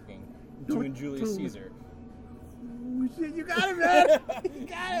Stephen Hawking Don't doing Julius tell me. Caesar? Oh, shit, you got it, man! You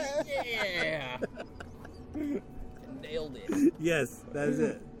got it! Yeah. Nailed it. Yes, that is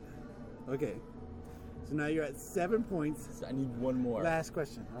it. Okay. So now you're at 7 points. So I need one more. Last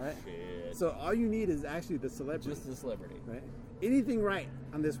question, all right? Shit. So all you need is actually the celebrity. Just the celebrity. right? Anything right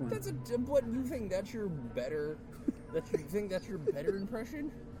on this one. That's what you think that's your better. That you think that's your better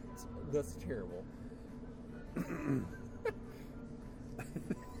impression? That's terrible.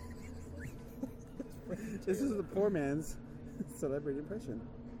 This is the poor man's celebrity impression.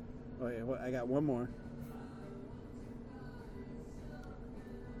 Oh yeah, well, I got one more.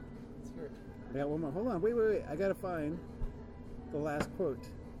 Let's hear it. I got one more. Hold on, wait. I gotta find the last quote.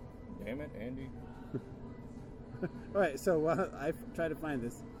 Damn it, Andy. All right, so I tried to find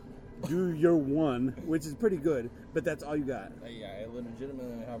this. Do your one, which is pretty good, but that's all you got. Yeah, I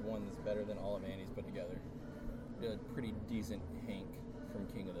legitimately have one that's better than all of Andy's put together. A pretty decent Hank from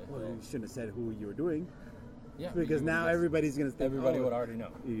King of the Hill. Well, you shouldn't have said who you were doing. Yeah, Because now everybody's going to think, everybody would already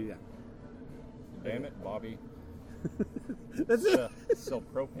know. Yeah. Damn it, Bobby. That's it. Sell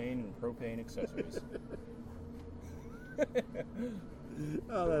propane and propane accessories.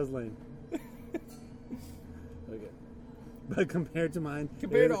 Oh, that was lame. Okay. But compared to mine,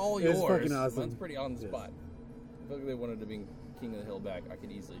 Compared to all it was yours, fucking awesome. mine's pretty on the Yes. spot. If they wanted to bring King of the Hill back, I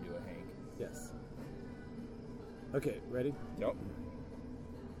could easily do a Hank. Yes. Okay, ready? Yep.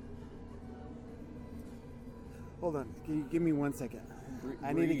 Hold on. Can you give me 1 second?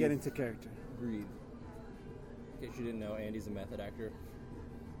 I need to get into character. Breathe. In case you didn't know, Andy's a method actor.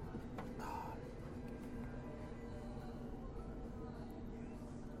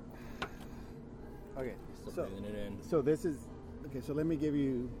 Okay. Still breathing it in. So this is okay. So let me give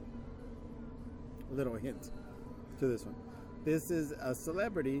you a little hint to this one. This is a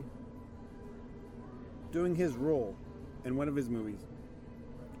celebrity doing his role in one of his movies,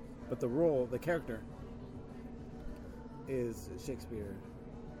 but the character, is Shakespeare.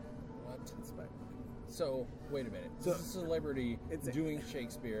 What? So, wait a minute. So- This is a celebrity doing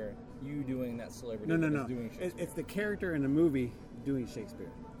Shakespeare, you doing that celebrity No, that no. is doing Shakespeare. It's the character in the movie doing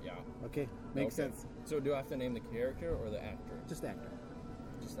Shakespeare. Yeah. Okay, makes Okay. sense. So do I have to name the character or the actor? Just actor.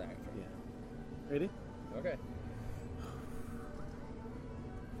 Just the actor. Yeah. Ready? Okay.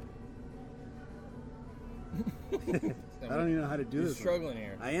 I don't even know how to do You're this. one. struggling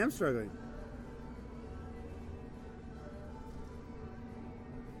here. I am struggling.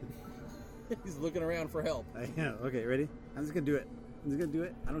 He's looking around for help. I am. Okay, ready? I'm just gonna do it. I'm just gonna do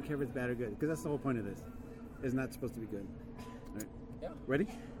it. I don't care if it's bad or good, because that's the whole point of this. It's not supposed to be good. All right. Yeah. Ready?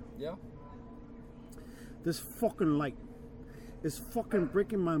 Yeah. This fucking light is fucking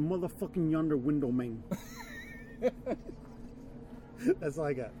breaking my motherfucking yonder window, man. That's all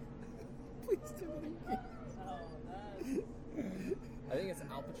I got. Please do it again. I think it's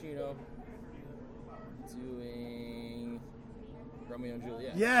Al Pacino doing Romeo and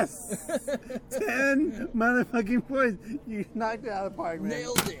Juliet. Yes! 10 motherfucking points. You knocked it out of the park, man.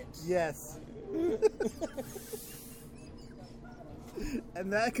 Nailed it. Yes.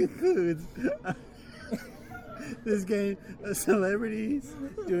 And that concludes this game of celebrities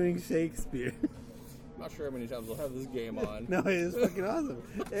doing Shakespeare. I'm not sure how many times we'll have this game on. No, it was fucking awesome.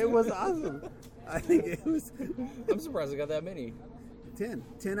 It was awesome. I think it was I'm surprised I got that many. 10.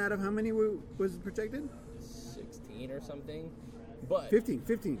 10 out of how many was projected? 16 or something. But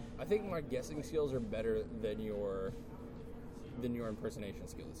 15. I think my guessing skills are better than your impersonation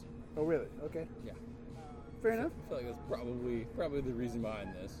skills. Oh, really? Okay. Yeah. Fair enough. I feel like that's probably the reason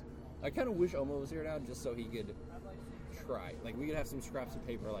behind this. I kind of wish Omo was here now just so he could try. Like, we could have some scraps of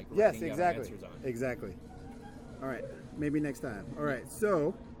paper, like, Yes, writing down exactly. answers on. Exactly. All right. Maybe next time. All right.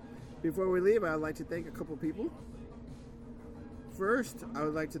 So, before we leave, I would like to thank a couple people. First, I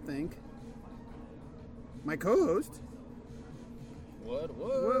would like to thank my co-host. What?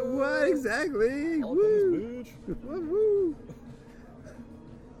 What exactly? All Woo! up in this bitch. Woo!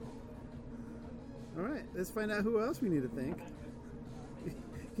 All right. Let's find out who else we need to thank.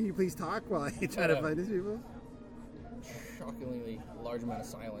 Can you please talk while I try to find these people? Shockingly large amount of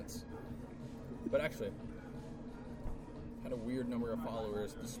silence. But actually, had a weird number of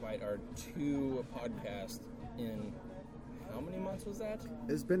followers despite our 2 podcasts in how many months was that?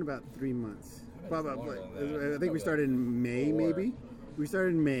 It's been about 3 months. I bet it's About, longer than that. I think we started in May, 4. maybe. We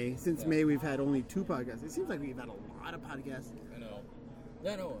started in May. Since Yeah. May, we've had only 2 podcasts. It seems like we've had a lot of podcasts. I know.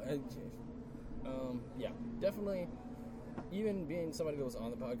 Yeah, definitely. Even being somebody that was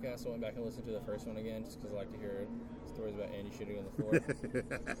on the podcast, I went back and listened to the first one again just because I like to hear stories about Andy shitting on the floor.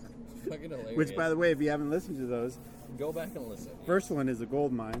 Fucking hilarious. Which, by the way, if you haven't listened to those, Go back and listen. first one is a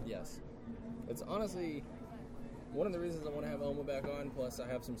gold mine. Yes. It's honestly one of the reasons I want to have Oma back on. Plus, I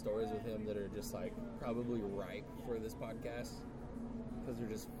have some stories with him that are just like probably ripe for this podcast because they're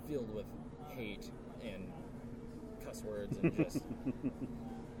just filled with hate and cuss words and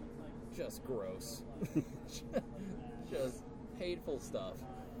just gross, just hateful stuff.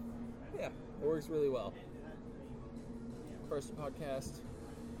 Yeah, it works really well. First podcast,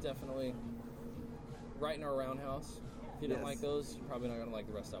 definitely right in our roundhouse. If you didn't Yes. like those, you're probably not gonna like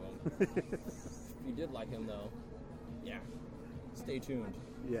the rest of them. If you did like him though, yeah, stay tuned.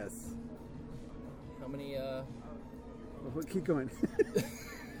 Yes. How many? Well, keep going.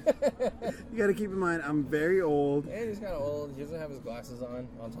 You got to keep in mind, I'm very old. Andy's kind of old. He doesn't have his glasses on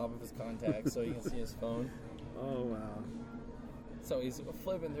top of his contacts, so you can see his phone. Oh, wow. So he's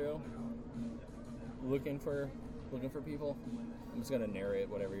flipping through, looking for people. I'm just gonna narrate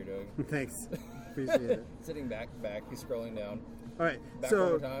whatever you're doing. Thanks. Appreciate it. Sitting back, he's scrolling down. All right. Back so one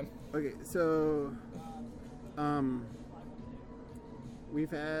more time. okay, so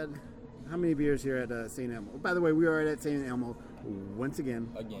we've had how many beers here at St. Elmo? By the way, we are at St. Elmo once again.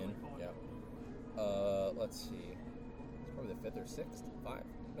 Again, yeah. Let's see. It's probably the 5th or 6th, 5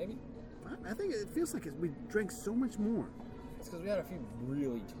 maybe. I think it feels like we drank so much more. It's because we had a few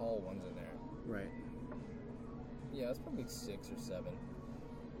really tall ones in there. Right. Yeah, it's probably 6 or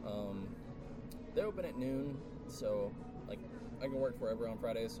 7. They open at noon, so like I can work forever on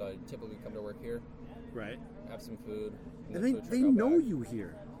Fridays, so I typically come to work here, Right. have some food. And then they know you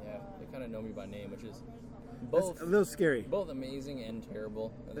here. Yeah, they kind of know me by name, which is That's both a little scary. both amazing and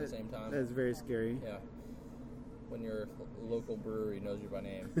terrible at the same time. That's very scary. Yeah. When your local brewery knows you by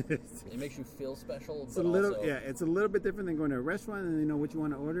name, it makes you feel special. It's but a little, also, yeah. It's a little bit different than going to a restaurant and they know what you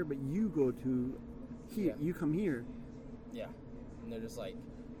want to order, but you go to here. Yeah. You come here. Yeah, and they're just like,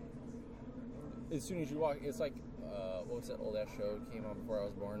 as soon as you walk, it's like, what was that old ass show that came on before I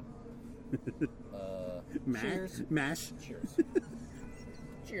was born? Cheers. Mash. Cheers.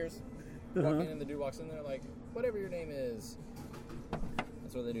 Cheers. Walking in, the dude walks in there like, whatever your name is.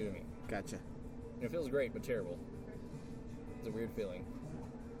 That's what they do to me. Gotcha. And it feels great, but terrible. It's a weird feeling.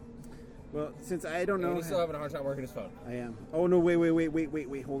 Well, since I don't know, And he's still having a hard time working his phone. I am. Oh no!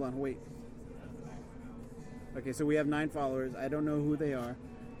 Wait! Hold on! Wait. Okay, so we have 9 followers. I don't know who they are.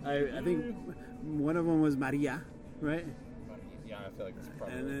 I think one of them was Maria, right? Yeah, I feel like it's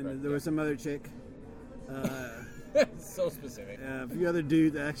probably. And then correct. there was some other chick. So specific. A few other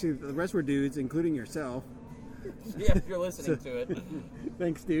dudes. Actually, the rest were dudes, including yourself. Yeah, if you're listening to it.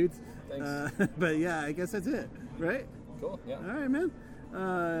 Thanks, dudes. Thanks. But yeah, I guess that's it, right? Cool. Yeah. All right, man.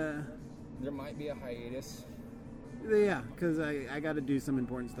 There might be a hiatus. Yeah, because I got to do some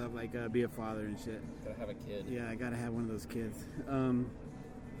important stuff like be a father and shit. Gotta have a kid. Yeah, I gotta have one of those kids.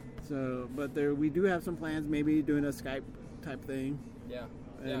 But we do have some plans. Maybe doing a Skype type thing. Yeah.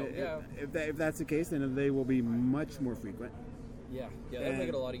 And Yeah. If that's the case, then they will be much more frequent. Yeah. That'll make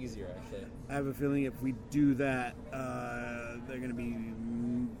it a lot easier, actually. I have a feeling if we do that, they're gonna be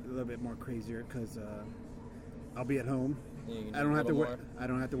a little bit more crazier because I'll be at home. Yeah, you can I do don't a have to little worry. more. I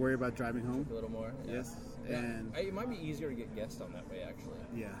don't have to worry about driving home. A little more. Yeah. Yes, Yeah. and It might be easier to get guests on that way, actually.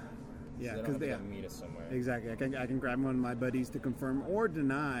 yeah, They don't because have to they go meet us somewhere. exactly. I can grab one of my buddies to confirm or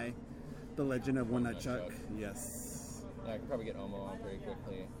deny the legend of One Nut Chuck. Chuck. Yes. Yeah, I could probably get Omo on pretty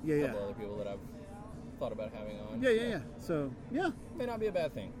quickly. Yeah, A couple yeah. other people that I've thought about having on. Yeah. So yeah. May not be a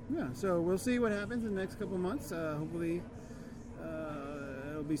bad thing. Yeah, so we'll see what happens in the next couple of months. Hopefully,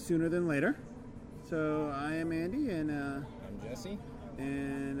 it'll be sooner than later. So I am Andy, and I'm Jesse.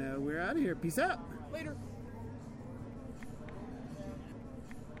 we're out of here. Peace out. Later.